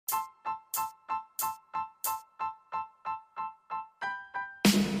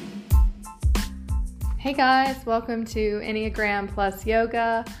Hey guys, welcome to Enneagram Plus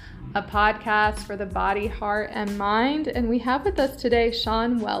Yoga, a podcast for the body, heart, and mind. And we have with us today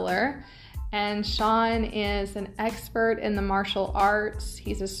Sean Weller. And Sean is an expert in the martial arts.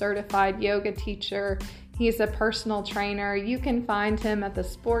 He's a certified yoga teacher. He's a personal trainer. You can find him at the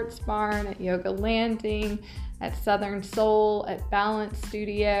Sports Barn, at Yoga Landing, at Southern Soul, at Balance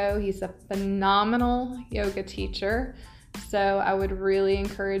Studio. He's a phenomenal yoga teacher. So I would really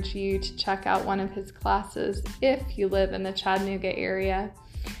encourage you to check out one of his classes if you live in the Chattanooga area.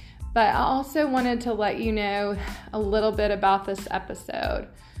 But I also wanted to let you know a little bit about this episode.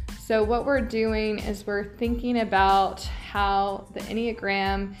 So what we're doing is we're thinking about how the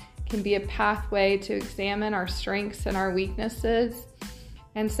Enneagram can be a pathway to examine our strengths and our weaknesses.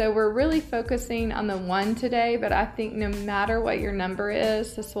 And so we're really focusing on the 1 today, but I think no matter what your number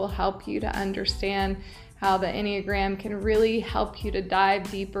is, this will help you to understand how the Enneagram can really help you to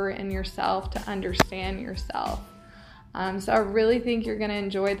dive deeper in yourself, to understand yourself. So I really think you're going to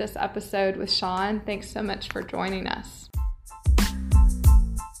enjoy this episode with Sean. Thanks so much for joining us.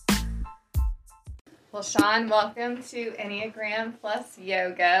 Well, Sean, welcome to Enneagram Plus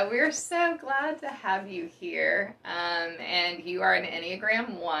Yoga. We're so glad to have you here. And you are an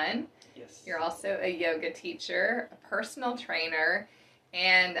Enneagram 1. Yes. You're also a yoga teacher, a personal trainer,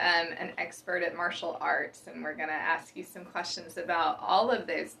 and an expert at martial arts. And we're going to ask you some questions about all of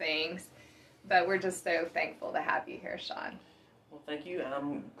those things. But we're just so thankful to have you here, Sean. Well, thank you.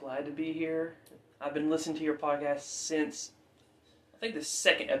 I'm glad to be here. I've been listening to your podcast since, I think, the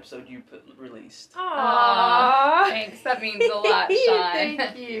second episode you released. Aww. Thanks. That means a lot, Sean.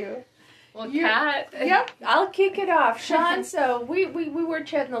 Thank you. Well, Kat. Yep, I'll kick it off. Sean, so we were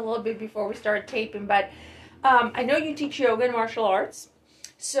chatting a little bit before we started taping, but I know you teach yoga and martial arts.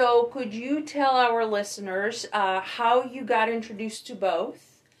 So could you tell our listeners how you got introduced to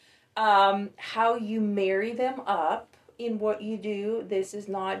both, how you marry them up in what you do? This is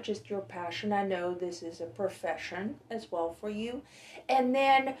not just your passion. I know this is a profession as well for you. And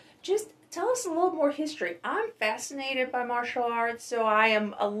then just tell us a little more history. I'm fascinated by martial arts, so I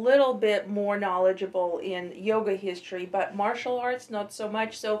am a little bit more knowledgeable in yoga history, but martial arts, not so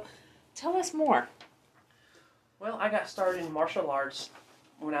much. So tell us more. Well, I got started in martial arts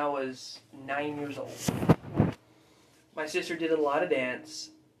when I was 9 years old. My sister did a lot of dance.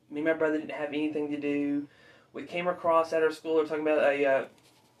 Me and my brother didn't have anything to do. We came across at our school, they were talking about a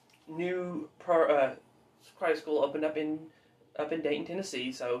new karate school opened up in Dayton,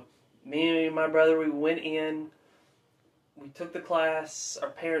 Tennessee. So me and my brother, we went in, we took the class,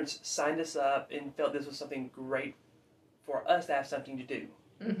 our parents signed us up and felt this was something great for us to have something to do.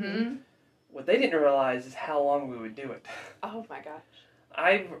 Mm-hmm. What they didn't realize is how long we would do it. Oh my gosh.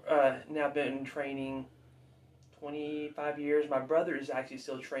 I've now been training 25 years. My brother is actually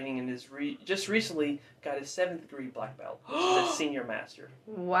still training and is just recently got his 7th degree black belt, which is a senior master.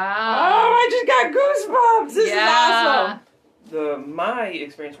 Wow. Oh, I just got goosebumps. This is awesome. My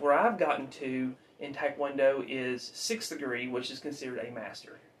experience where I've gotten to in Taekwondo is 6th degree, which is considered a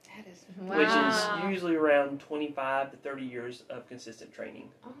master. That is Which is usually around 25 to 30 years of consistent training.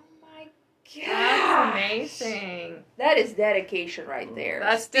 Oh my gosh. That's amazing. That is dedication right there.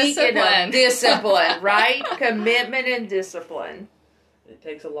 That's Speaking discipline. of discipline, right? Commitment and discipline. It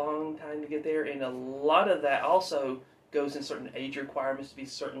takes a long time to get there, and a lot of that also goes in certain age requirements to be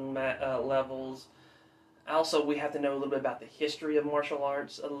certain levels. Also, we have to know a little bit about the history of martial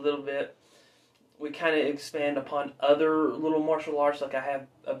arts a little bit. We kind of expand upon other little martial arts, like I have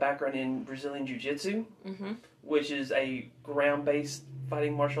a background in Brazilian Jiu-Jitsu, which is a ground-based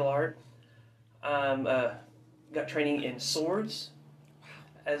fighting martial art. Got training in swords,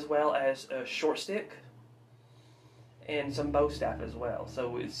 as well as a short stick, and some bow staff as well.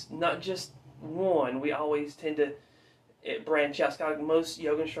 So it's not just one. We always tend to branch out. Like most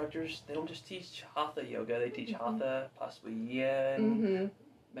yoga instructors, they don't just teach Hatha yoga. They teach Hatha, possibly Yin,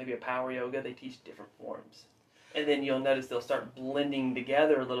 maybe a power yoga. They teach different forms. And then you'll notice they'll start blending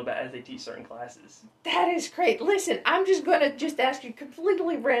together a little bit as they teach certain classes. That is great. Listen, I'm just going to ask you a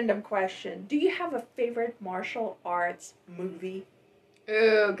completely random question. Do you have a favorite martial arts movie?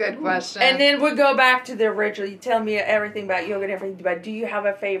 Ooh, good question. And then we'll go back to the original. You tell me everything about yoga and everything, but do you have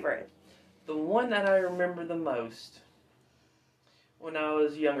a favorite? The one that I remember the most when I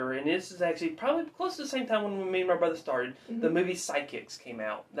was younger, and this is actually probably close to the same time when me and my brother started, the movie Sidekicks came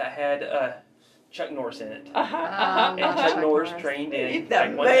out that had Chuck Norris in it. And Chuck Norris trained in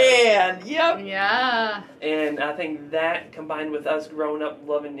Taekwondo. Man, yep. Yeah. And I think that, combined with us growing up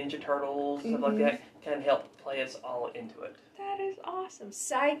loving Ninja Turtles, stuff like that, kind of helped play us all into it. That is awesome.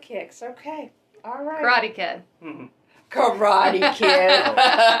 Sidekicks. Okay. All right. Karate Kid. Mm-hmm. Karate Kid.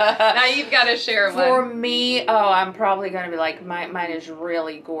 Now you've got to share one. For me, I'm probably going to be like, mine is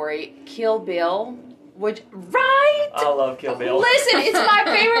really gory. Kill Bill. Right? I love Kill Bill. Listen, it's my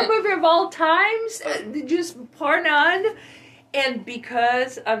favorite movie of all times. Just par none. And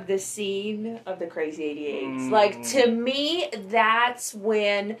because of the scene of the Crazy 88s. Like, to me, that's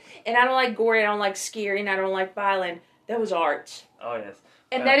when, and I don't like gory, I don't like scary, and I don't like violent. That was art. Oh, yes.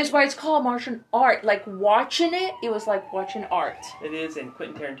 And that is why it's called martial art. Like, watching it, it was like watching art. It is, and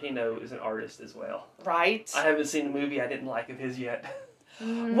Quentin Tarantino is an artist as well. Right? I haven't seen a movie I didn't like of his yet.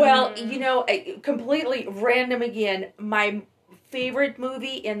 Well, you know, completely random again, my favorite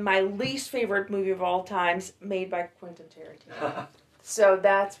movie and my least favorite movie of all times, made by Quentin Tarantino. So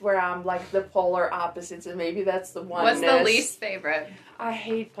that's where I'm like the polar opposites, and maybe that's the one. What's the least favorite? I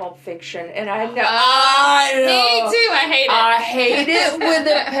hate Pulp Fiction, and I know. Me too. I hate it. I hate it with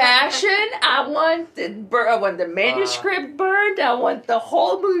a passion. I want the manuscript burned. I want the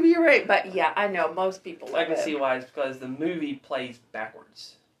whole movie right. But yeah, I know most people love I can it. see why. It's because the movie plays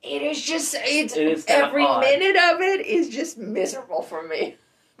backwards. It is just, it's kinda every odd. minute of it is just miserable for me.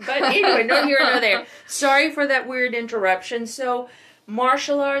 But anyway, no here nor there. Sorry for that weird interruption. So,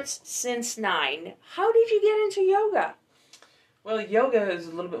 martial arts since 9. How did you get into yoga? Well, yoga is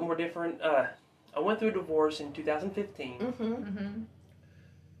a little bit more different. I went through a divorce in 2015. Mm-hmm.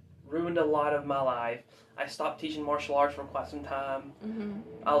 Ruined a lot of my life. I stopped teaching martial arts for quite some time. Mm-hmm.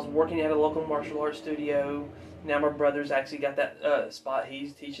 I was working at a local martial arts studio. Now my brother's actually got that spot.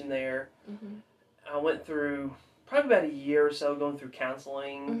 He's teaching there. Mm-hmm. I went through probably about a year or so going through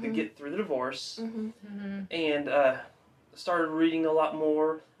counseling to get through the divorce. Mm-hmm. And started reading a lot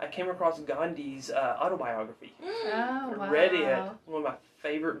more. I came across Gandhi's autobiography. Oh, wow. Read it. One of my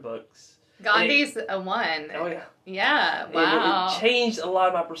favorite books. Gandhi's a one. Oh, yeah. Yeah, And wow. it changed a lot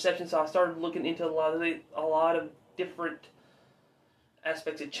of my perception, so I started looking into a lot of different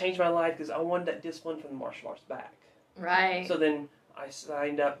aspects. It changed my life because I wanted that discipline from the martial arts back. Right. So then I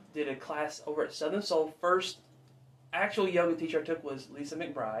signed up, did a class over at Southern Soul. First actual yoga teacher I took was Lisa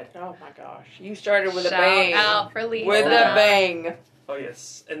McBride. Oh my gosh. You started with Shout a bang. out for Lisa. With a bang. Oh,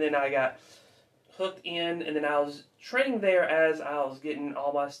 yes. And then I got hooked in, and then I was training there as I was getting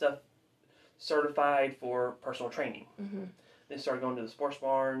all my stuff certified for personal training. Mm-hmm. Then started going to the sports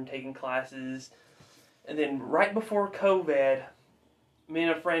barn, taking classes. And then right before COVID, me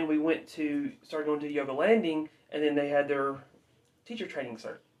and a friend, we started going to Yoga Landing, and then they had their teacher training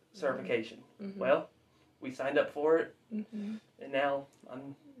certification. Mm-hmm. Well, we signed up for it, Mm-hmm. and now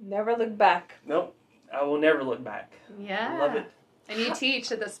I'm... Never look back. Nope, I will never look back. Yeah. Love it. And you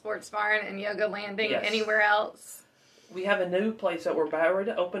teach at the Sports Barn and Yoga Landing Yes. Anywhere else? We have a new place that we're about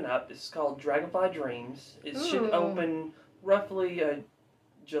ready to open up. It's called Dragonfly Dreams. It should Ooh. open roughly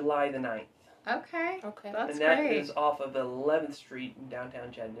July the 9th. Okay. Okay. That's and that great. is off of 11th Street in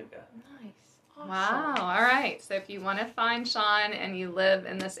downtown Chattanooga. Nice. Awesome. Wow. All right. So if you want to find Sean and you live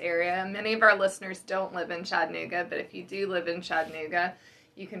in this area, many of our listeners don't live in Chattanooga, but if you do live in Chattanooga,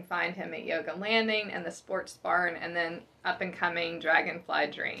 you can find him at Yoga Landing and the Sports Barn and then up and coming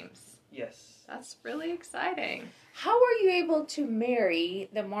Dragonfly Dreams. Yes. That's really exciting. How are you able to marry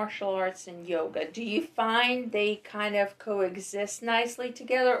the martial arts and yoga? Do you find they kind of coexist nicely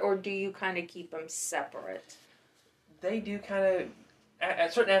together, or do you kind of keep them separate? They do kind of,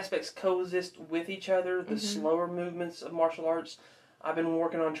 at certain aspects, coexist with each other. The slower movements of martial arts. I've been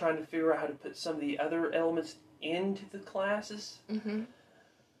working on trying to figure out how to put some of the other elements into the classes. Mm-hmm.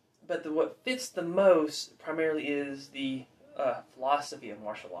 But what fits the most primarily is the philosophy of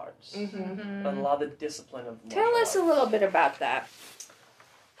martial arts. Mm-hmm. A lot of the discipline of martial Tell arts. us a little bit about that.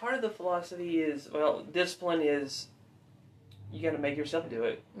 Part of the philosophy is, well, discipline is you got to make yourself do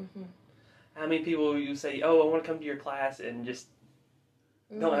it. Mm-hmm. How many people you say, oh, I want to come to your class and just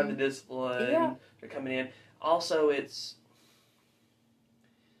don't have the discipline. Yeah. They're coming in. Also, it's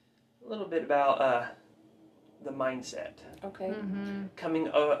a little bit about the mindset. Okay.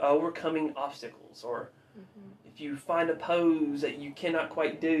 Overcoming obstacles, or if you find a pose that you cannot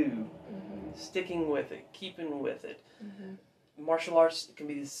quite do, sticking with it, keeping with it. Martial arts can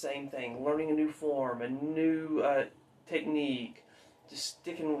be the same thing. Learning a new form, a new technique, just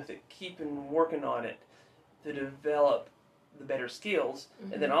sticking with it, keeping working on it to develop the better skills,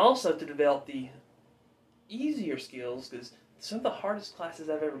 and then also to develop the easier skills, because some of the hardest classes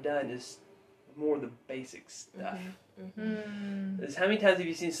I've ever done is more the basic stuff. Is how many times have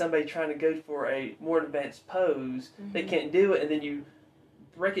you seen somebody trying to go for a more advanced pose, they can't do it, and then you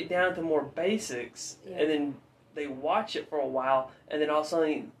break it down to more basics, and then they watch it for a while, and then all of a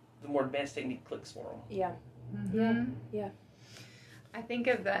sudden the more advanced technique clicks for them. Yeah. I think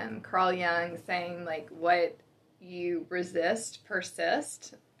of Carl Jung saying, like, what you resist,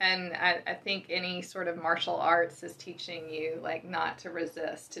 persist. And I think any sort of martial arts is teaching you, like, not to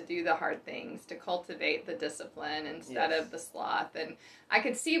resist, to do the hard things, to cultivate the discipline instead of the sloth. And I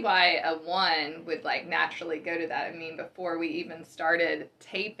could see why a 1 would, like, naturally go to that. I mean, before we even started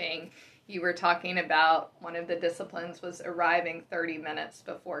taping, you were talking about one of the disciplines was arriving 30 minutes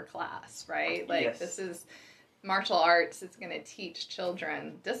before class, right? Like, this is... martial arts is going to teach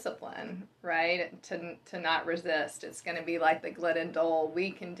children discipline, right? To not resist. It's going to be like the Glit and Dole. We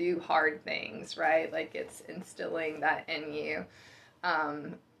can do hard things, right? Like, it's instilling that in you.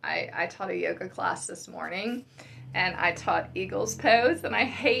 I taught a yoga class this morning, and I taught Eagle's Pose, and I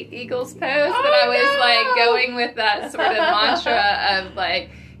hate Eagle's Pose, but I was like going with that sort of mantra of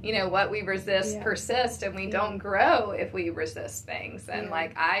like, you know, what we resist persist, and we don't grow if we resist things. And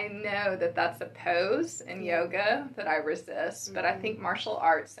like, I know that that's a pose in yoga that I resist, but I think martial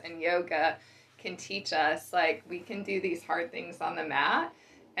arts and yoga can teach us, like, we can do these hard things on the mat,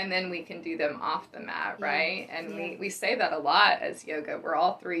 and then we can do them off the mat, right? And we say that a lot as yoga. We're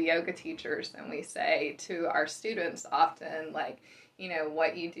all 3 yoga teachers, and we say to our students often, like, you know,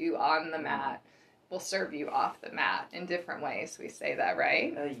 what you do on the mat will serve you off the mat in different ways. We say that,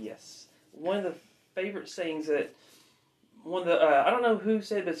 right? Yes. One of the favorite sayings that I don't know who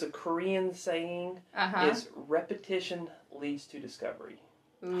said, but it's a Korean saying, is repetition leads to discovery.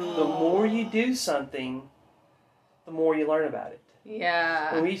 Ooh. The more you do something, the more you learn about it.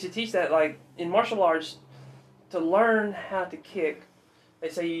 Yeah. When we used to teach that, like, in martial arts, to learn how to kick, they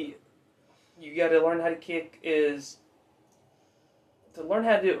say you got to learn how to kick is... to learn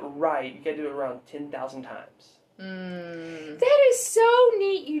how to do it right, you got to do it around 10,000 times. That is so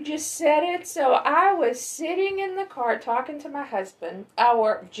neat you just said it. So I was sitting in the car talking to my husband.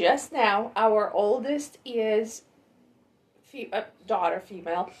 Our oldest is daughter,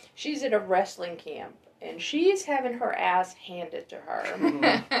 female. She's at a wrestling camp, and she's having her ass handed to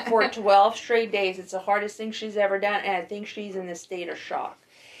her for 12 straight days. It's the hardest thing she's ever done, and I think she's in a state of shock.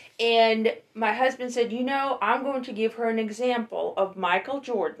 And my husband said, you know, I'm going to give her an example of Michael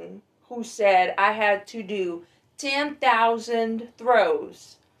Jordan, who said I had to do 10,000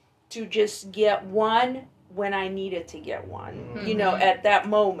 throws to just get one when I needed to get one. You know, at that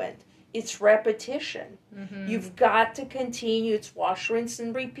moment. It's repetition. You've got to continue. It's wash, rinse,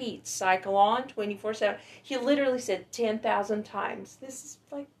 and repeat. Cycle on 24/7. He literally said 10,000 times. This is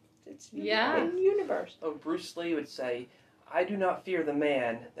like, it's in the universe. Oh, Bruce Lee would say, I do not fear the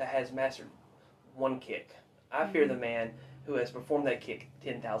man that has mastered one kick. I fear the man who has performed that kick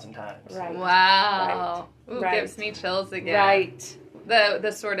 10,000 times. Right. Wow. Right. Ooh, gives me chills again. Right.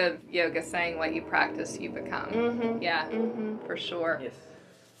 The sort of yoga saying, what you practice, you become. Yeah, for sure. Yes.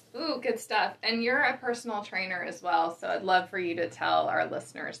 Ooh, good stuff. And you're a personal trainer as well, so I'd love for you to tell our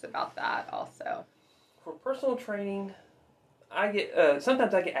listeners about that also. For personal training, I get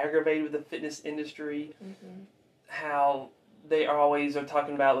sometimes I get aggravated with the fitness industry. How they always are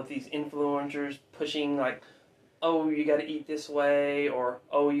talking about with these influencers pushing, like, oh, you got to eat this way, or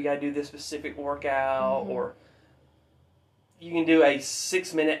oh, you got to do this specific workout, or you can do a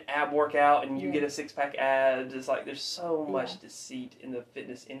 6-minute ab workout and you get a 6-pack abs. It's like there's so much deceit in the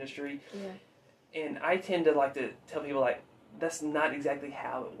fitness industry. And I tend to like to tell people, like, that's not exactly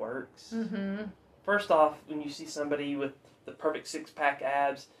how it works. First off, when you see somebody with the perfect 6-pack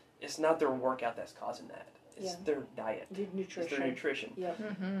abs, it's not their workout that's causing that. It's their diet. Nutrition. It's their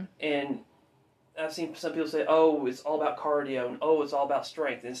nutrition. And I've seen some people say, oh, it's all about cardio, and oh, it's all about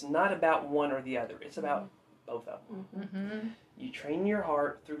strength. And it's not about one or the other. It's about both of them. You train your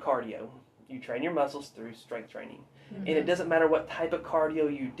heart through cardio. You train your muscles through strength training. And it doesn't matter what type of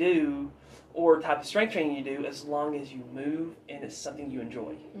cardio you do or type of strength training you do, as long as you move and it's something you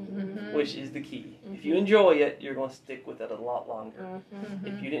enjoy, which is the key. If you enjoy it, you're going to stick with it a lot longer.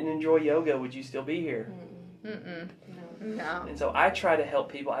 If you didn't enjoy yoga, would you still be here? No. And so I try to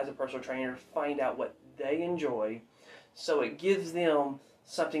help people as a personal trainer find out what they enjoy, so it gives them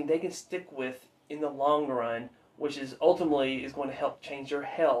something they can stick with in the long run, which is ultimately is going to help change their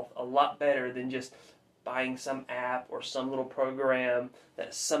health a lot better than just buying some app or some little program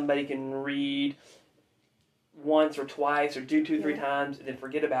that somebody can read once or twice or do 2-3 times and then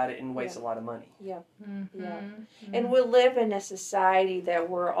forget about it and waste a lot of money. And we live in a society that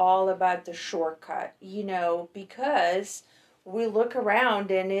we're all about the shortcut, you know, because we look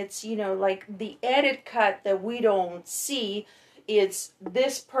around and it's, you know, like the edit cut that we don't see. It's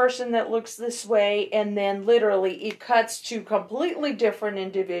this person that looks this way, and then literally it cuts to completely different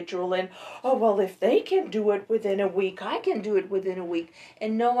individual, and oh, well, if they can do it within a week, I can do it within a week.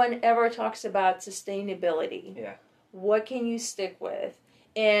 And no one ever talks about sustainability. What can you stick with?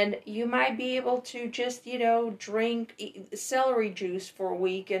 And you might be able to just, drink celery juice for a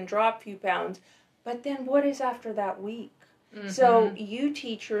week and drop a few pounds. But then what is after that week? Mm-hmm. So you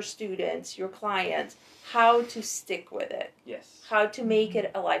teach your students, your clients, how to stick with it. Yes. How to make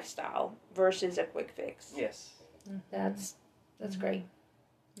it a lifestyle versus a quick fix. Yes. That's great.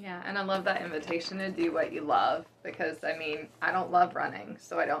 Yeah, and I love that invitation to do what you love, because, I mean, I don't love running,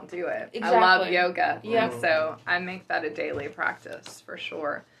 so I don't do it. Exactly. I love yoga, Yeah. so I make that a daily practice, for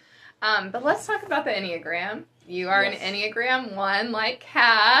sure. But let's talk about the Enneagram. You are an Enneagram 1, like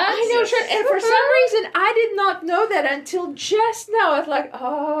Kat. I know, sure. And for some reason, I did not know that until just now. I was like,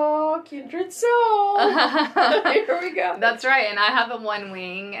 oh, kindred soul. Here we go. That's right, and I have a 1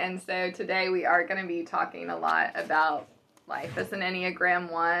 wing, and so today we are going to be talking a lot about life as an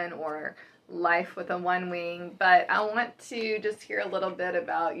Enneagram 1 or life with a 1 wing, but I want to just hear a little bit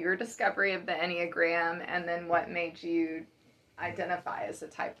about your discovery of the Enneagram and then what made you identify as a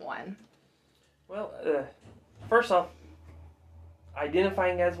type 1. Well, first off,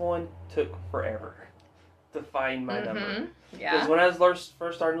 identifying as one took forever to find my number. Yeah. Because when I was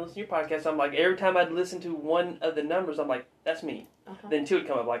first starting to listen to your podcast, I'm like, every time I'd listen to one of the numbers, I'm like, that's me. Uh-huh. Then 2 would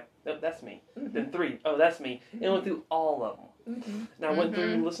come up, like, nope, that's me. Mm-hmm. Then 3, oh, that's me. And I went through all of them. Mm-hmm. And I went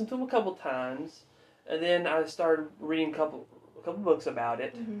through and listened to them a couple times, and then I started reading a couple books about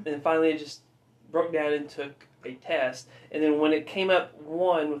it, and finally it just broke down and took a test, and then when it came up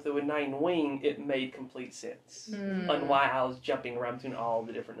 1 with the 9 wing, it made complete sense on why I was jumping around between all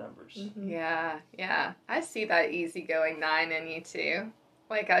the different numbers. Yeah. I see that easygoing 9 in you too.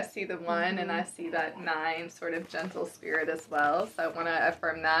 Like, I see the 1 and I see that 9 sort of gentle spirit as well, so I want to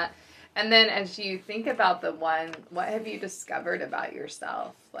affirm that. And then as you think about the 1, what have you discovered about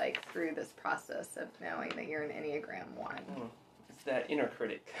yourself, like, through this process of knowing that you're an Enneagram 1? It's that inner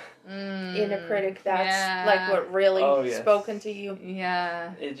critic. Inner critic, that's like what really spoken to you.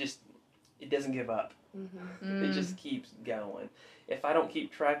 Yeah. It doesn't give up. Mm-hmm. It just keeps going. If I don't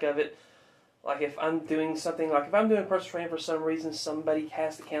keep track of it, like if I'm doing something, like if I'm doing personal training for some reason, somebody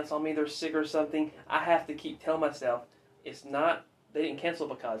has to cancel on me, they're sick or something, I have to keep telling myself, they didn't cancel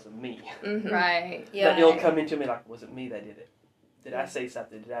because of me. Mm-hmm. Right. Yeah. But it'll come into me like, was it me that did it? Did I say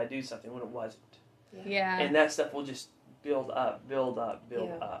something? Did I do something when it wasn't? Yeah. And that stuff will just build up.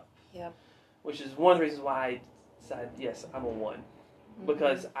 Yeah. Which is one of the reasons why I decided, yes, I'm a 1.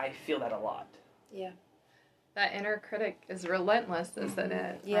 Because I feel that a lot. Yeah. That inner critic is relentless, isn't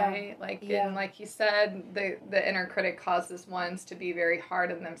it? Yeah. Right? And like you said, the inner critic causes 1s to be very hard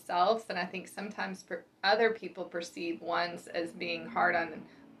on themselves, and I think sometimes other people perceive 1s as being hard on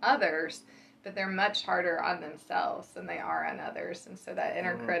others, but they're much harder on themselves than they are on others. And so that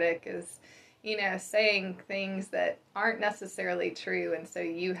inner critic is, saying things that aren't necessarily true, and so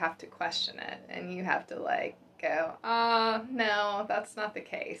you have to question it, and you have to go, no, that's not the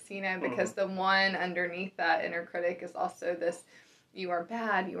case, because the 1 underneath that inner critic is also this, you are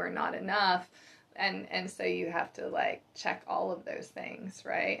bad, you are not enough, and so you have to check all of those things,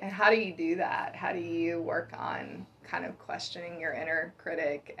 right? And how do you do that? How do you work on kind of questioning your inner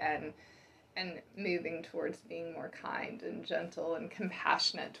critic and moving towards being more kind and gentle and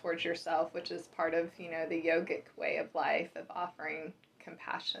compassionate towards yourself, which is part of, the yogic way of life, of offering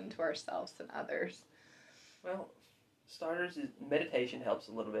compassion to ourselves and others? Well, starters, meditation helps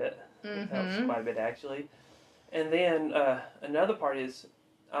a little bit. It helps quite a bit, actually. And then another part is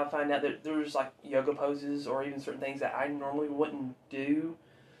I find out that there's yoga poses or even certain things that I normally wouldn't do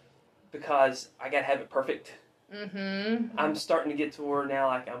because I got to have it perfect. I'm starting to get to where now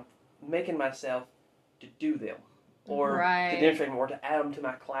I'm making myself to do them or to demonstrate them or to add them to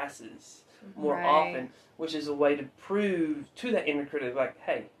my classes more often, which is a way to prove to that inner critic,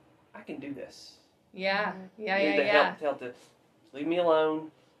 hey, I can do this. Yeah. Help to leave me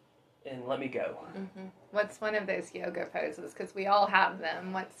alone and let me go. What's one of those yoga poses? Because we all have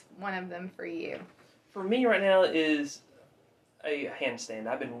them. What's one of them for you? For me right now is a handstand.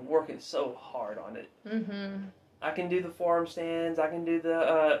 I've been working so hard on it. I can do the forearm stands. I can do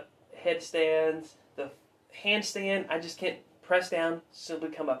the headstands. The handstand, I just can't press down, simply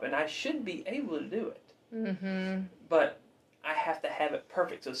come up. And I should be able to do it. But I have to have it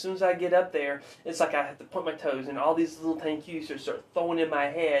perfect. So as soon as I get up there, it's like I have to point my toes and all these little tiny cues start throwing in my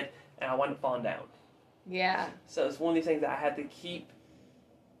head and I wind up falling down. Yeah. So it's one of these things that I have to keep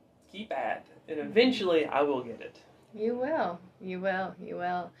at. And eventually I will get it. You will.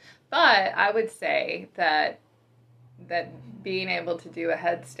 But I would say that being able to do a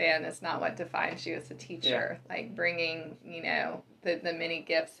headstand is not what defines you as a teacher. Bringing, the many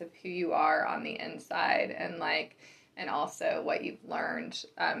gifts of who you are on the inside and also what you've learned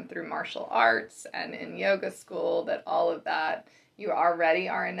through martial arts and in yoga school, that all of that you already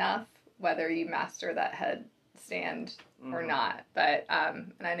are enough, whether you master that headstand or not. But,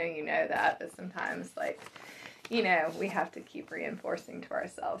 and I know you know that, but sometimes, like, you know, we have to keep reinforcing to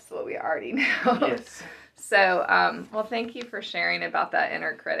ourselves what we already know. Yes. So, well, thank you for sharing about that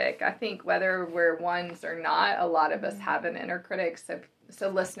inner critic. I think whether we're ones or not, a lot of us have an inner critic. So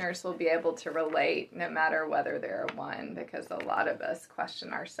listeners will be able to relate no matter whether they're a one, because a lot of us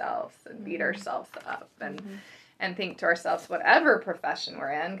question ourselves and beat ourselves up and think to ourselves, whatever profession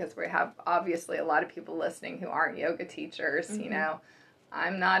we're in, because we have obviously a lot of people listening who aren't yoga teachers, you know,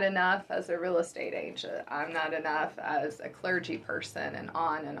 I'm not enough as a real estate agent. I'm not enough as a clergy person, and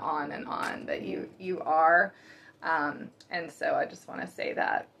on and on and on. But you are, and so I just want to say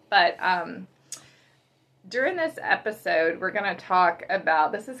that. But during this episode, we're going to talk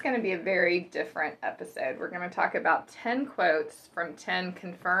about. This is going to be a very different episode. We're going to talk about 10 quotes from 10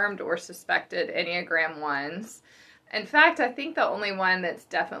 confirmed or suspected Enneagram 1s. In fact, I think the only one that's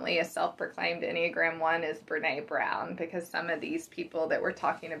definitely a self-proclaimed Enneagram 1 is Brene Brown, because some of these people that we're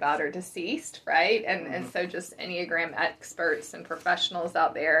talking about are deceased, right? And so just Enneagram experts and professionals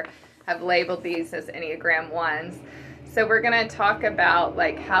out there have labeled these as Enneagram 1s. So we're going to talk about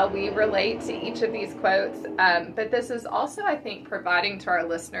like how we relate to each of these quotes. But this is also, I think, providing to our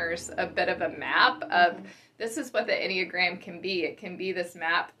listeners a bit of a map of this is what the Enneagram can be. It can be this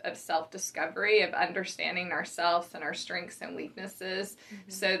map of self-discovery, of understanding ourselves and our strengths and weaknesses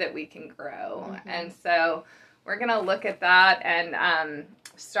so that we can grow. And so we're going to look at that and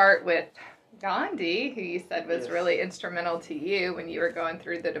start with Gandhi, who you said was really instrumental to you when you were going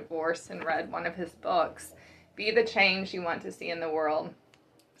through the divorce and read one of his books, Be the Change You Want to See in the World.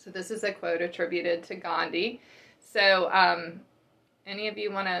 So this is a quote attributed to Gandhi. So, any of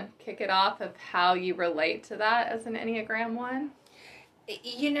you want to kick it off of how you relate to that as an Enneagram 1?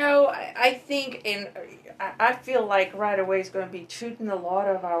 You know, I think, and I feel like right away is going to be tooting a lot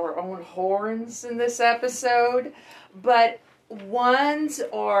of our own horns in this episode, but ones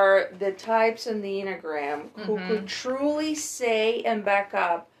are the types in the Enneagram who could truly say and back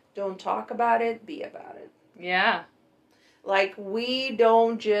up, don't talk about it, be about it. Yeah. Like, we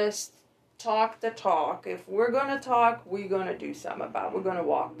don't just talk the talk. If we're going to talk, we're going to do something about it. We're going to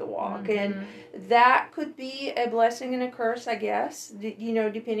walk the walk. And that could be a blessing and a curse, I guess, you know,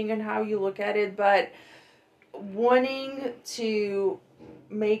 depending on how you look at it. But wanting to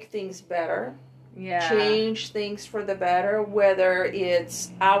make things better, change things for the better, whether it's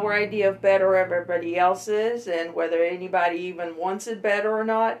our idea of better or everybody else's, and whether anybody even wants it better or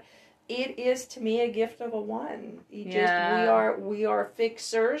not, it is to me a gift of a one. We are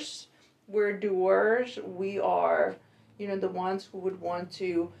fixers. We're doers. We are, you know, the ones who would want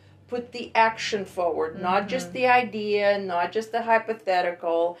to put the action forward, not just the idea, not just the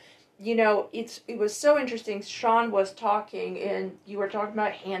hypothetical. You know, it was so interesting. Sean was talking, and you were talking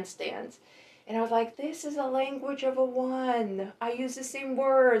about handstands. And I was like, this is a language of a one. I use the same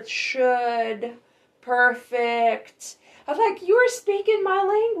words, should, perfect. I was like, you're speaking my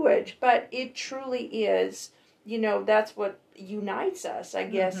language. But it truly is, you know, that's what unites us. I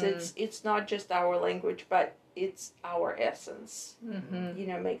guess it's not just our language, but it's our essence. You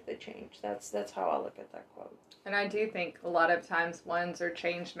know, make the change. That's how I look at that quote. And I do think a lot of times ones are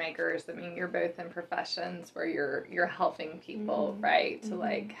change makers. I mean, you're both in professions where you're helping people, right? To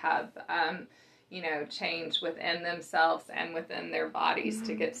like have you know, change within themselves and within their bodies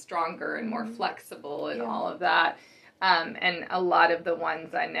to get stronger and more flexible and all of that. And a lot of the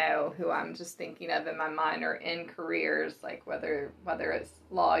ones I know who I'm just thinking of in my mind are in careers, like whether it's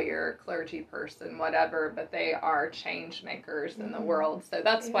lawyer, clergy person, whatever, but they are change makers in the world. So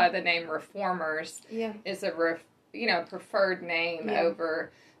that's why the name Reformers is a preferred name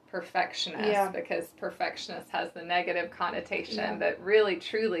over perfectionist, because perfectionist has the negative connotation, but really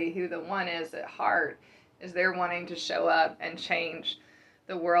truly who the one is at heart is they're wanting to show up and change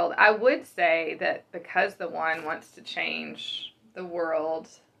the world. I would say that because the one wants to change the world,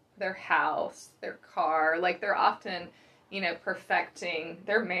 their house, their car, like they're often, you know, perfecting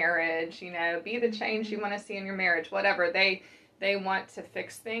their marriage, you know, be the change you want to see in your marriage, whatever. They want to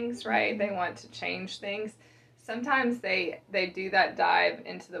fix things, right? They want to change things. Sometimes they do that dive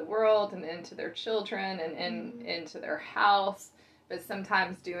into the world and into their children and into their house. But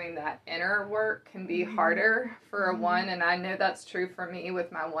sometimes doing that inner work can be harder for a one. And I know that's true for me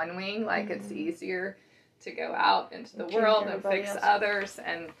with my one wing. Like it's easier to go out into the world and fix others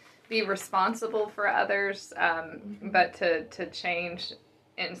and be responsible for others. But to change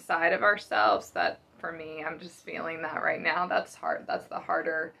inside of ourselves, that for me, I'm just feeling that right now. That's hard. That's the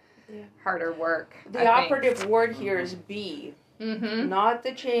harder work. The operative word here is be. Mm-hmm. Not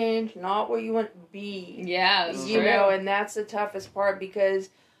the change, not what you want to be. Yeah, that's You true. know, and that's the toughest part because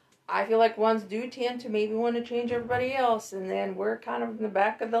I feel like ones do tend to maybe want to change everybody else, and then we're kind of in the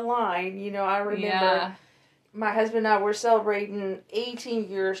back of the line. You know, I remember my husband and I were celebrating 18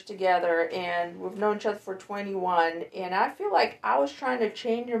 years together, and we've known each other for 21, and I feel like I was trying to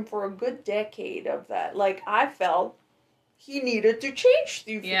change him for a good decade of that. Like, I felt he needed to change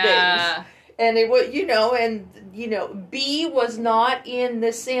through things. And it was, be was not in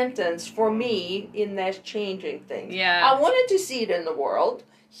the sentence for me in that changing things. Yeah. I wanted to see it in the world.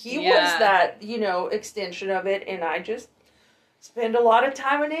 He was that, extension of it, and I just spend a lot of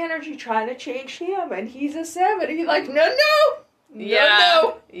time and energy trying to change him, and he's a 7. He's like, no.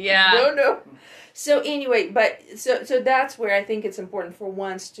 So anyway, but so that's where I think it's important for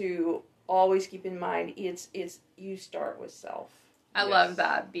ones to always keep in mind it's you start with self. I love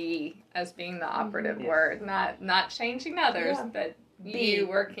that, be as being the operative word, not changing others, but you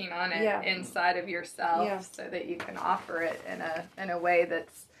working on it inside of yourself so that you can offer it in a way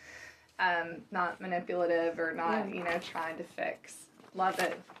that's not manipulative or not trying to fix. Love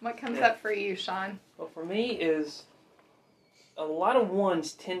it. What comes up for you, Sean? Well, for me is a lot of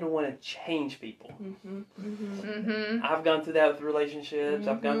ones tend to want to change people. I've gone through that with relationships.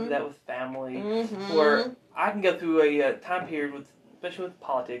 I've gone through that with family, where I can go through a time period especially with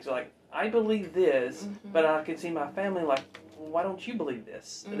politics. Like, I believe this, but I can see my family like, well, why don't you believe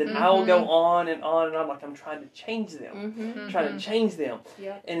this? And then I will go on and on and on, like I'm trying to change them, trying to change them.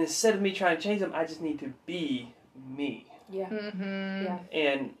 And instead of me trying to change them, I just need to be me.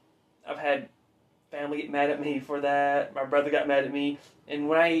 And I've had family get mad at me for that. My brother got mad at me. And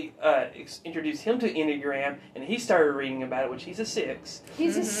when I introduced him to Enneagram, and he started reading about it, which he's a 6.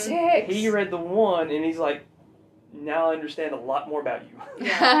 He's a 6. He read the 1, and he's like, now I understand a lot more about you.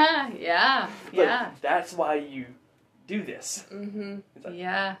 But that's why you do this. It's like,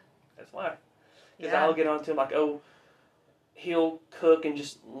 that's why. Because I'll get on to him like, oh, he'll cook and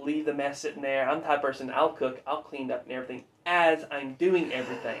just leave the mess sitting there. I'm the type of person, I'll cook, I'll clean up and everything as I'm doing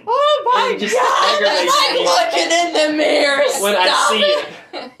everything. Oh my God! I'm looking in the mirror. When I see it.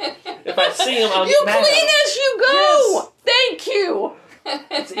 If I see him, I'll get mad at him. You clean as you go! Yes. Thank you!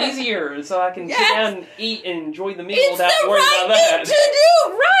 It's easier, so I can sit down and eat and enjoy the meal it's without the worrying right about that. thing to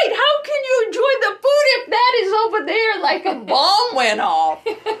do, right? How can you enjoy the food if that is over there like a bomb went off?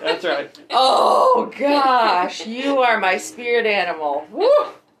 That's right. Oh gosh, you are my spirit animal. Woo!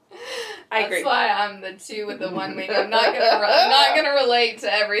 I agree. That's why I'm the 2 with the 1 wing. I'm not gonna relate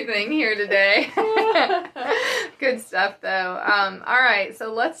to everything here today. Good stuff, though. All right,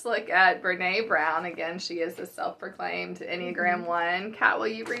 so let's look at Brene Brown again. She is a self-proclaimed Enneagram 1. Kat, will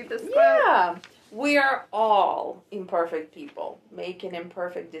you read this quote? Yeah. We are all imperfect people, making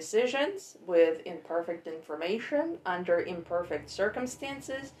imperfect decisions with imperfect information under imperfect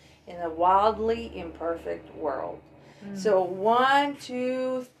circumstances in a wildly imperfect world. So 1,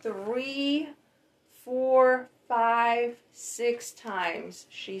 2, 3, 4, 5, 6 times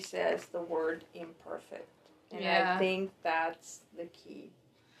she says the word imperfect. And I think that's the key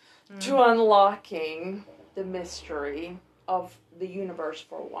to unlocking the mystery of the universe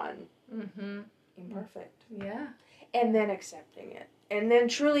for one. Imperfect. Yeah. And then accepting it. And then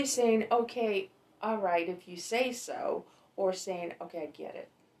truly saying, okay, all right, if you say so, or saying, okay, I get it.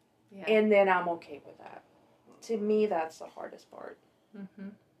 Yeah. And then I'm okay with that. To me, that's the hardest part.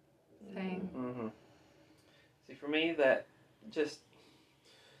 Same. See, for me, that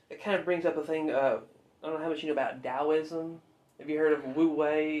it kind of brings up a thing. I don't know how much you know about Taoism. Have you heard of Wu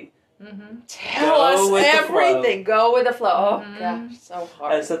Wei? Tell us everything. Go with the flow. Oh, gosh, so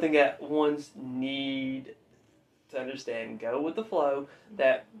hard. That's something that ones need to understand. Go with the flow.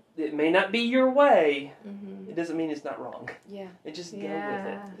 That it may not be your way. It doesn't mean it's not wrong. Yeah. And just go with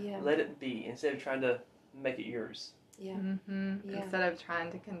it. Yeah. Let it be instead of trying to make it yours. Yeah. Instead of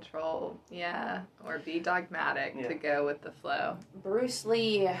trying to control, or be dogmatic, to go with the flow. Bruce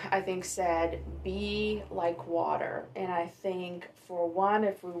Lee, I think, said, be like water. And I think, for one,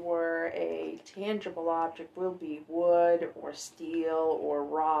 if we were a tangible object, we'll be wood or steel or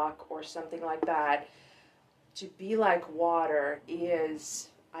rock or something like that. To be like water is,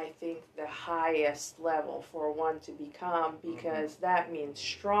 I think, the highest level for one to become, because that means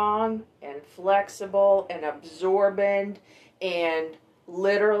strong and flexible and absorbent and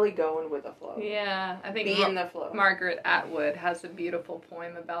literally going with the flow. Yeah, I think be in the flow. Margaret Atwood has a beautiful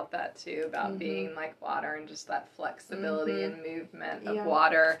poem about that too, about being like water and just that flexibility and movement of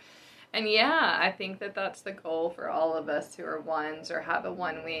water. And I think that that's the goal for all of us who are ones or have a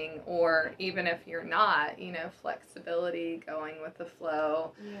 1 wing, or even if you're not, flexibility, going with the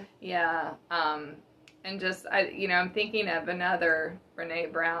flow. And just, I'm thinking of another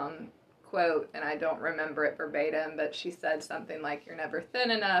Brene Brown quote, and I don't remember it verbatim, but she said something like, you're never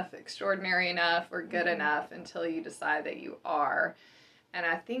thin enough, extraordinary enough, or good enough until you decide that you are. And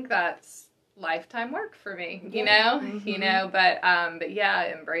I think that's lifetime work for me, but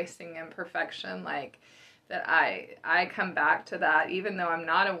yeah, embracing imperfection, like that I come back to that, even though I'm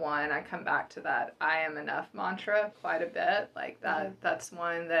not a one, I come back to that I am enough mantra quite a bit. Like that's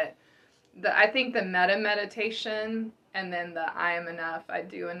one that I think the meta meditation, and then the I am enough, I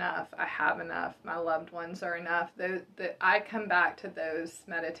do enough, I have enough, my loved ones are enough. I come back to those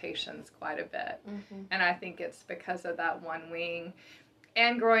meditations quite a bit. And I think it's because of that one wing.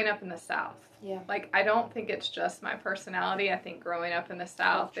 And growing up in the South. Yeah. Like, I don't think it's just my personality. I think growing up in the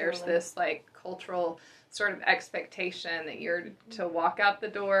South, there's this, like, cultural sort of expectation that you're to walk out the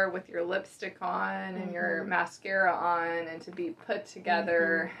door with your lipstick on and your mascara on and to be put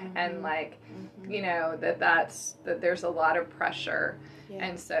together and, like, that there's a lot of pressure. Yeah.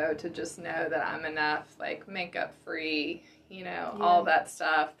 And so to just know that I'm enough, like, makeup free, all that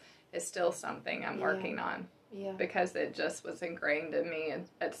stuff is still something I'm working on. Yeah. Because it just was ingrained in me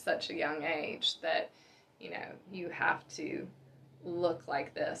at such a young age that, you have to look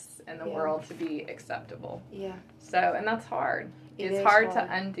like this in the world to be acceptable. Yeah. So, and that's hard. It's hard to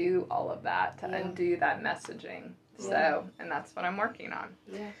undo all of that, to undo that messaging. Yeah. So, and that's what I'm working on.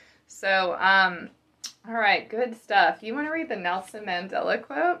 Yeah. So, all right, good stuff. You want to read the Nelson Mandela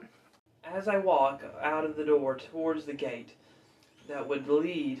quote? As I walk out of the door towards the gate that would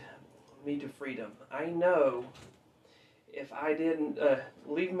lead me to freedom, I know if I didn't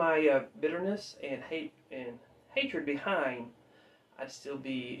leave my bitterness and hatred behind, I'd still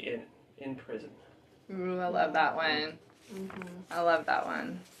be in prison. Ooh, I love that one. I love that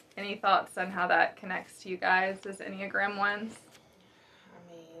one. Any thoughts on how that connects to you guys as Enneagram ones?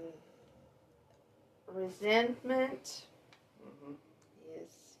 I mean, resentment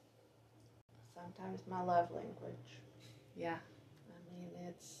is sometimes my love language. Yeah. I mean,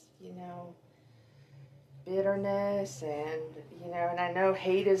 it's, bitterness and, and I know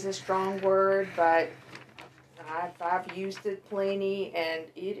hate is a strong word, but I've used it plenty, and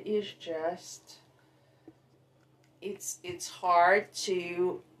it is just, it's hard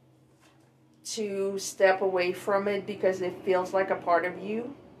to step away from it because it feels like a part of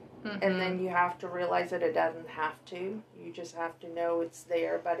you, and then you have to realize that it doesn't have to. You just have to know it's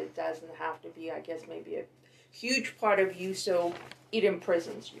there, but it doesn't have to be, I guess, maybe a huge part of you, so it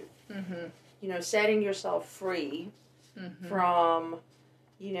imprisons you. Setting yourself free from,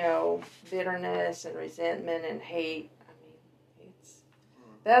 bitterness and resentment and hate. I mean,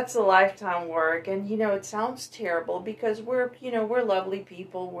 that's a lifetime work. And, it sounds terrible because we're lovely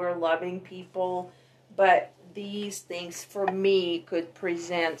people, we're loving people, but these things for me could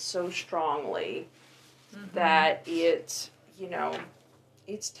present so strongly that it's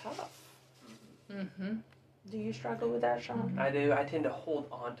tough. Do you struggle with that, Sean? I do. I tend to hold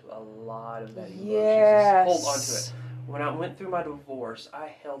on to a lot of that emotion. Yes. Just hold on to it. When I went through my divorce,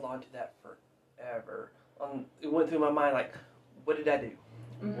 I held on to that forever. It went through my mind like, what did I do?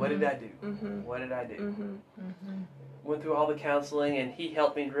 What did I do? What did I do? Went through all the counseling, and he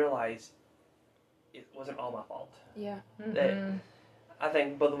helped me realize it wasn't all my fault. Yeah. That I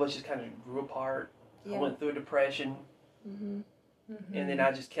think both of us just kind of grew apart. Yeah. I went through a depression. And then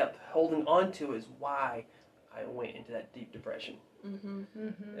I just kept holding on to is why I went into that deep depression. And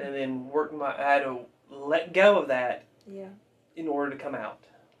then I had to let go of that in order to come out.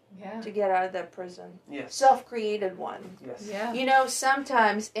 Yeah. To get out of that prison. Yes. Self-created one. Yes. Yeah.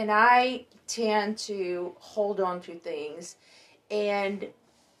 Sometimes, and I tend to hold on to things, and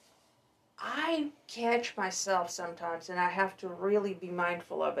I catch myself sometimes, and I have to really be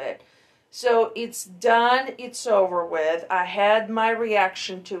mindful of it. So it's done, it's over with. I had my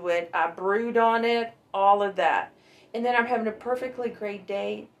reaction to it. I brewed on it, all of that. And then I'm having a perfectly great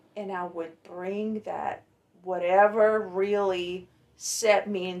day, and I would bring that, whatever really set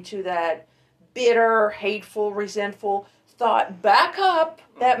me into that bitter, hateful, resentful thought back up,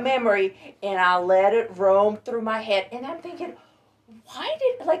 that memory, and I let it roam through my head. And I'm thinking,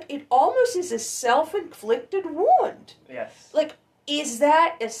 it almost is a self-inflicted wound. Yes. Is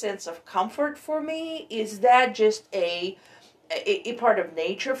that a sense of comfort for me? Is that just a part of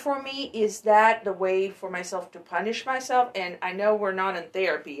nature for me? Is that the way for myself to punish myself? And I know we're not in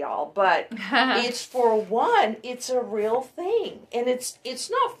therapy, y'all, but it's it's a real thing. And it's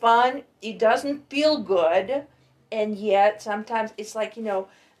not fun. It doesn't feel good. And yet sometimes it's like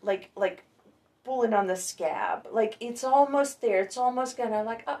pulling on the scab. Like it's almost there. It's almost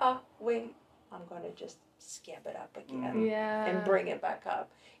gonna wait. I'm going to just scab it up again Yeah. and bring it back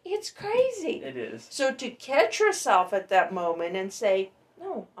up. It's crazy. It is. So to catch yourself at that moment and say,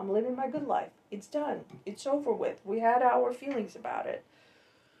 no, I'm living my good life. It's done. It's over with. We had our feelings about it.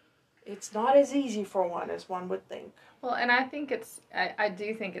 It's not as easy for one as one would think. Well, and I think I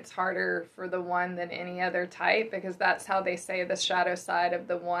do think it's harder for the one than any other type, because that's how they say the shadow side of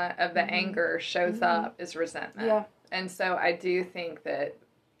the anger shows up is resentment. Yeah. And so I do think that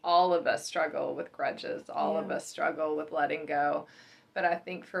all of us struggle with grudges. All of us struggle with letting go. But I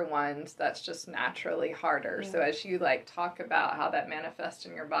think for ones, that's just naturally harder. So as you talk about how that manifests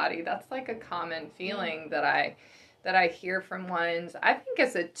in your body, that's like a common feeling that I hear from ones. I think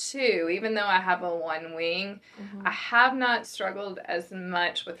as a 2, even though I have a 1 wing, I have not struggled as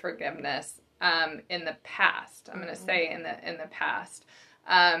much with forgiveness in the past. I'm going to say in the past.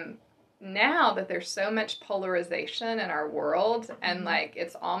 Now that there's so much polarization in our world, and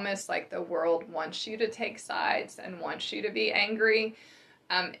it's almost like the world wants you to take sides and wants you to be angry.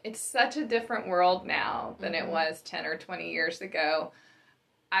 It's such a different world now than it was 10 or 20 years ago.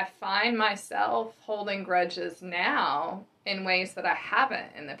 I find myself holding grudges now in ways that I haven't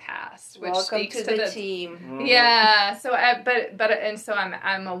in the past, which Welcome speaks to the team. Yeah. So, so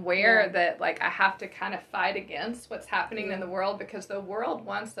I'm aware that I have to kind of fight against what's happening in the world, because the world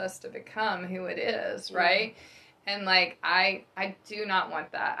wants us to become who it is, right? And I do not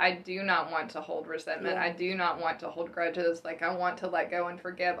want that. I do not want to hold resentment. I do not want to hold grudges. I want to let go and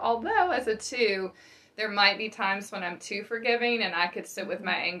forgive. Although as a 2, there might be times when I'm too forgiving and I could sit with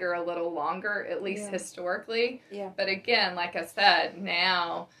my anger a little longer, at least historically. Yeah. But again, like I said,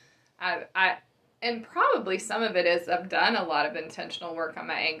 now I and probably some of it is I've done a lot of intentional work on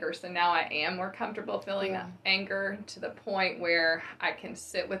my anger. So now I am more comfortable feeling anger to the point where I can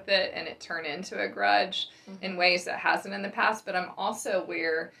sit with it and it turn into a grudge in ways that hasn't in the past. But I'm also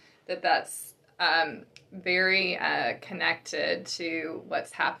aware that that's very connected to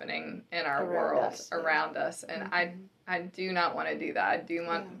what's happening in our world around us. And I do not want to do that.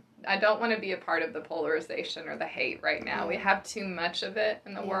 I don't want to be a part of the polarization or the hate right now. We have too much of it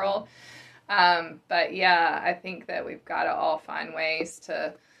in the world. But yeah, I think that we've got to all find ways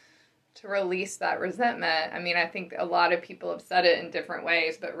to release that resentment. I mean, I think a lot of people have said it in different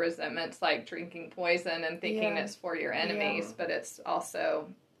ways, but resentment's like drinking poison and thinking it's for your enemies, but it's also,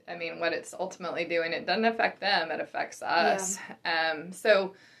 I mean, what it's ultimately doing, it doesn't affect them, it affects us.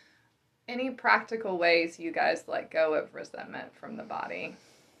 So any practical ways you guys let go of resentment from the body?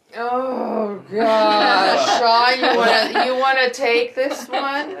 Oh gosh, Sean, you wanna take this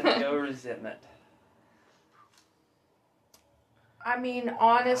one? Let go resentment. I mean,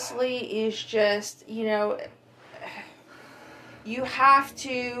 honestly, it's just, you have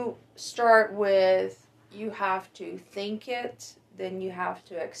to start with, you have to think it, then you have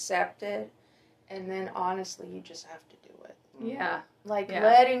to accept it, and then honestly, you just have to do it. Yeah.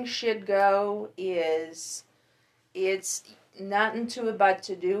 Letting shit go it's nothing to it but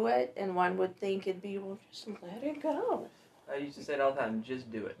to do it, and one would think it'd be, well, just let it go. I used to say it all the time,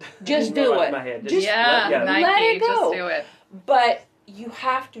 just do it. Just do it. In my head. Just let go. Nike, let it go. Just do it. But you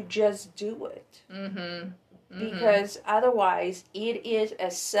have to just do it. Because otherwise, it is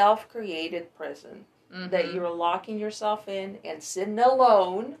a self-created prison that you're locking yourself in and sitting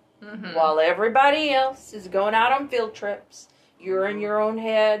alone while everybody else is going out on field trips. You're in your own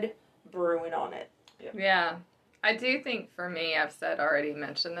head, brewing on it. Yeah. I do think for me, I've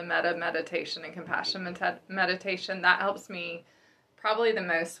mentioned the meditation and compassion meditation. That helps me probably the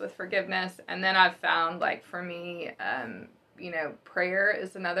most with forgiveness. And then I've found, for me, prayer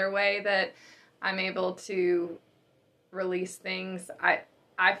is another way that I'm able to release things.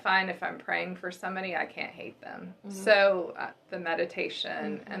 I find if I'm praying for somebody, I can't hate them. So the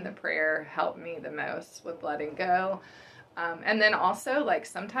meditation and the prayer help me the most with letting go. And then also,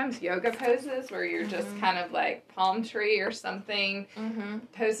 sometimes yoga poses where you're just kind of palm tree or something,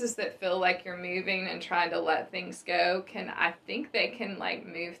 poses that feel like you're moving and trying to let things go, I think they can,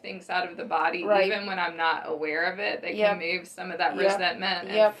 move things out of the body, even when I'm not aware of it. They can move some of that resentment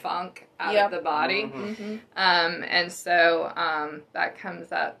and funk out of the body. And so that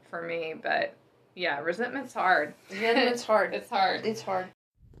comes up for me. But, yeah, resentment's hard. Resentment's hard. It's hard. It's hard.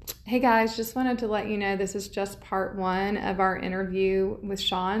 Hey guys, just wanted to let you know this is just part 1 of our interview with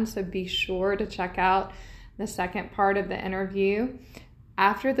Sean, so be sure to check out the second part of the interview.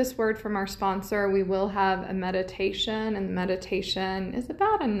 After this word from our sponsor, we will have a meditation, and the meditation is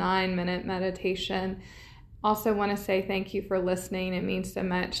about a 9-minute meditation. Also want to say thank you for listening. It means so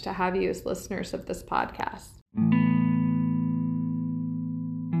much to have you as listeners of this podcast.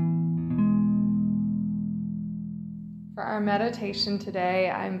 For our meditation today,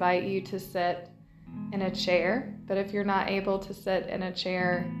 I invite you to sit in a chair, but if you're not able to sit in a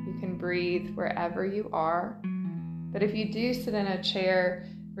chair, you can breathe wherever you are. But if you do sit in a chair,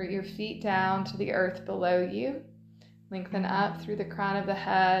 root your feet down to the earth below you. Lengthen up through the crown of the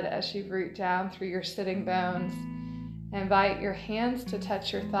head as you root down through your sitting bones. Invite your hands to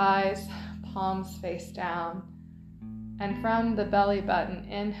touch your thighs, palms face down. And from the belly button,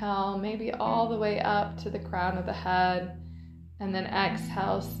 inhale, maybe all the way up to the crown of the head. And then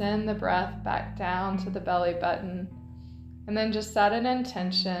exhale, send the breath back down to the belly button. And then just set an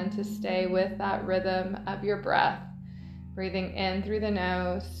intention to stay with that rhythm of your breath, breathing in through the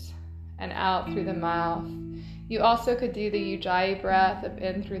nose and out through the mouth. You also could do the Ujjayi breath of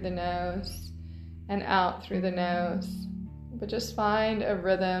in through the nose and out through the nose, but just find a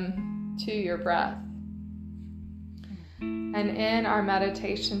rhythm to your breath. And in our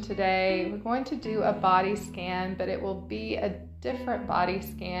meditation today, we're going to do a body scan, but it will be a different body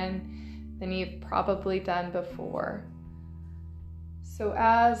scan than you've probably done before. So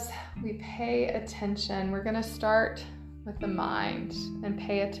as we pay attention, we're going to start with the mind and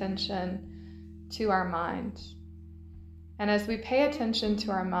pay attention to our mind. And as we pay attention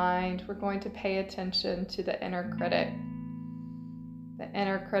to our mind, we're going to pay attention to the inner critic. The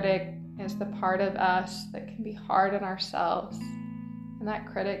inner critic is the part of us that can be hard on ourselves. And that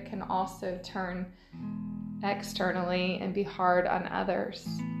critic can also turn externally and be hard on others.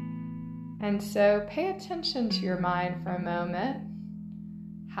 And so pay attention to your mind for a moment.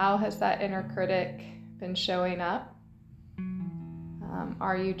 How has that inner critic been showing up?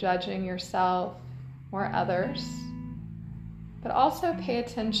 Are you judging yourself or others? But also pay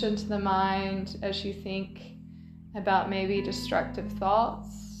attention to the mind as you think about maybe destructive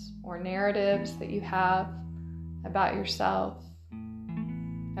thoughts or narratives that you have about yourself,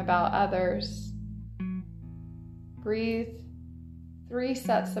 about others. Breathe 3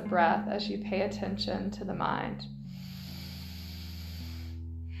 sets of breath as you pay attention to the mind.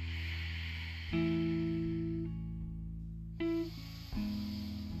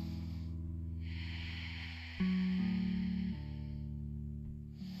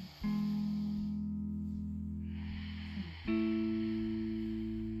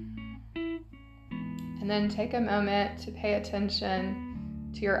 And then take a moment to pay attention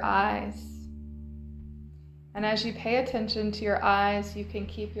to your eyes. And as you pay attention to your eyes, you can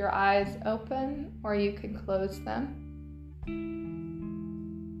keep your eyes open or you can close them.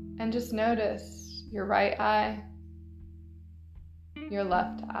 And just notice your right eye, your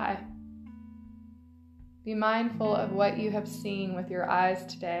left eye. Be mindful of what you have seen with your eyes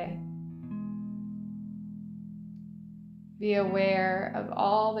today. Be aware of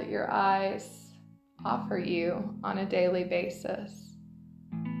all that your eyes offer you on a daily basis.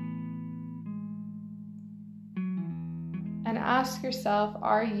 And ask yourself,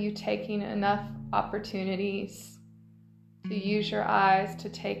 are you taking enough opportunities to use your eyes to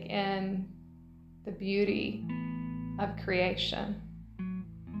take in the beauty of creation?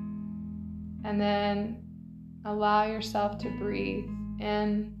 And then allow yourself to breathe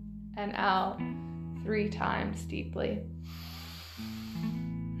in and out 3 times deeply.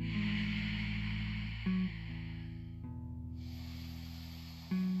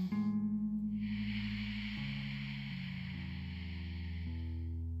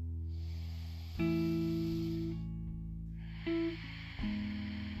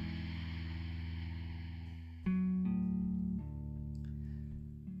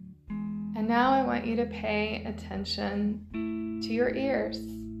 And now I want you to pay attention to your ears,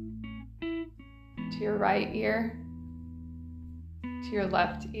 to your right ear, to your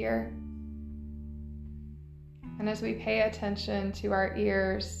left ear. And as we pay attention to our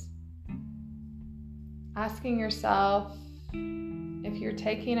ears, asking yourself if you're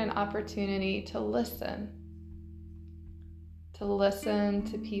taking an opportunity to listen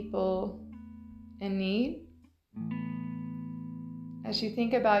to people in need. As you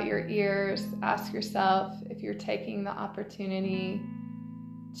think about your ears, ask yourself if you're taking the opportunity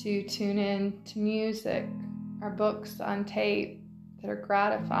to tune in to music or books on tape that are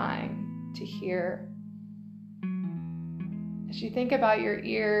gratifying to hear. As you think about your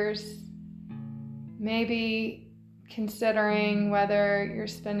ears, maybe considering whether you're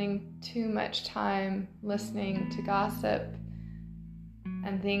spending too much time listening to gossip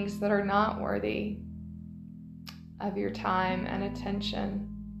and things that are not worthy of your time and attention.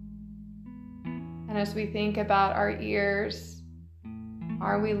 And as we think about our ears,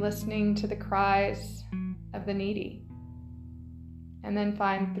 are we listening to the cries of the needy? And then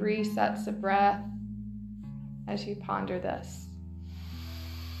find 3 sets of breath as you ponder this.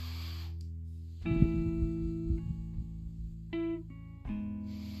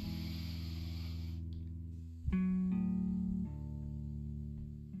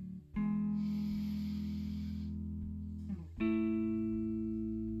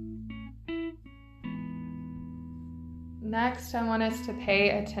 Next, I want us to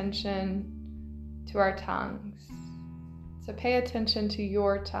pay attention to our tongues. So pay attention to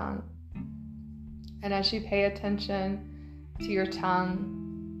your tongue. And as you pay attention to your tongue,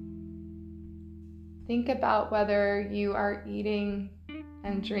 think about whether you are eating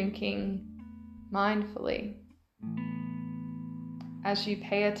and drinking mindfully. As you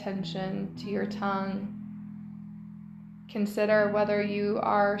pay attention to your tongue, consider whether you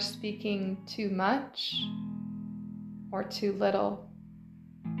are speaking too much or too little.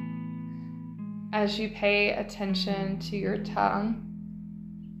 As you pay attention to your tongue,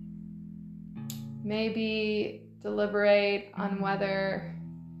 maybe deliberate on whether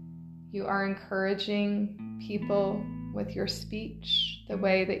you are encouraging people with your speech the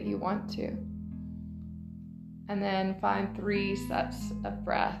way that you want to. And then find 3 sets of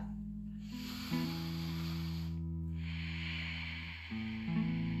breath.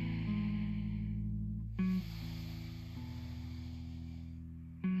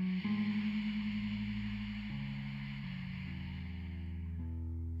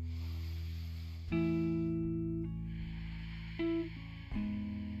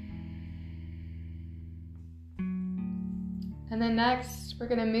 And then next, we're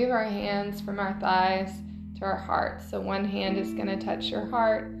going to move our hands from our thighs to our heart. So one hand is going to touch your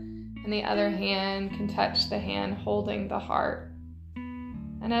heart, and the other hand can touch the hand holding the heart.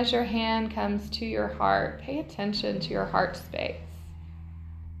 And as your hand comes to your heart, pay attention to your heart space.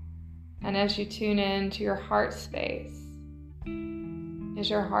 And as you tune in to your heart space, is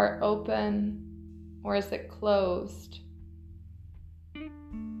your heart open or is it closed?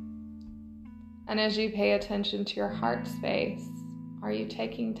 And as you pay attention to your heart space, are you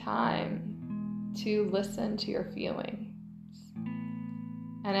taking time to listen to your feelings?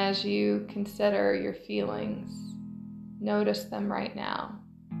 And as you consider your feelings, notice them right now.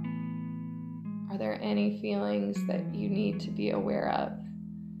 Are there any feelings that you need to be aware of,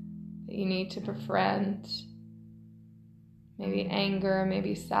 that you need to befriend? Maybe anger,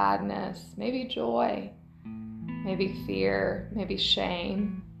 maybe sadness, maybe joy, maybe fear, maybe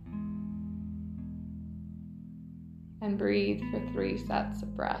shame. And breathe for 3 sets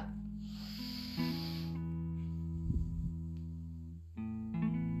of breath.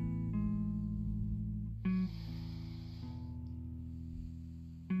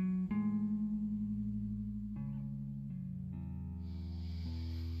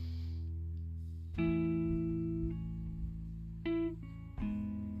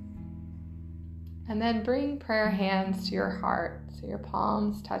 And then bring prayer hands to your heart, so your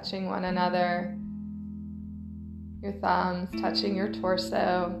palms touching one another, your thumbs touching your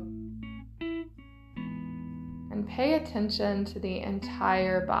torso, and pay attention to the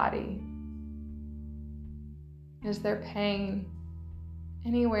entire body. Is there pain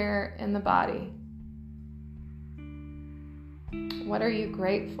anywhere in the body? What are you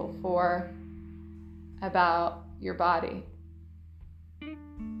grateful for about your body?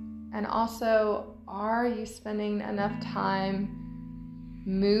 And also, are you spending enough time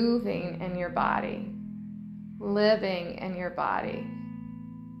moving in your body? Living in your body,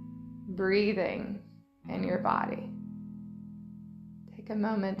 breathing in your body? Take a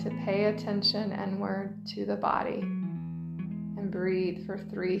moment to pay attention inward to the body and breathe for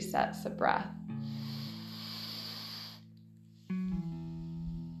 3 sets of breath.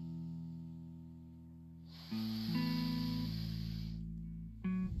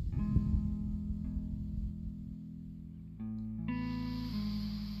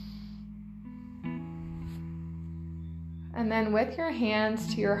 And then with your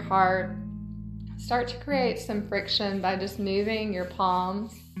hands to your heart, start to create some friction by just moving your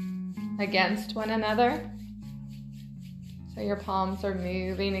palms against one another. So your palms are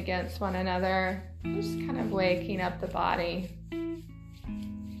moving against one another, just kind of waking up the body.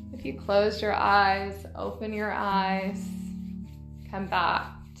 If you close your eyes, open your eyes, come back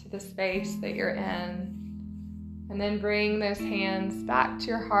to the space that you're in. And then bring those hands back to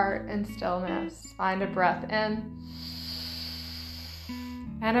your heart in stillness. Find a breath in.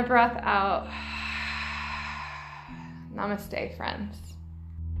 And a breath out. Namaste, friends.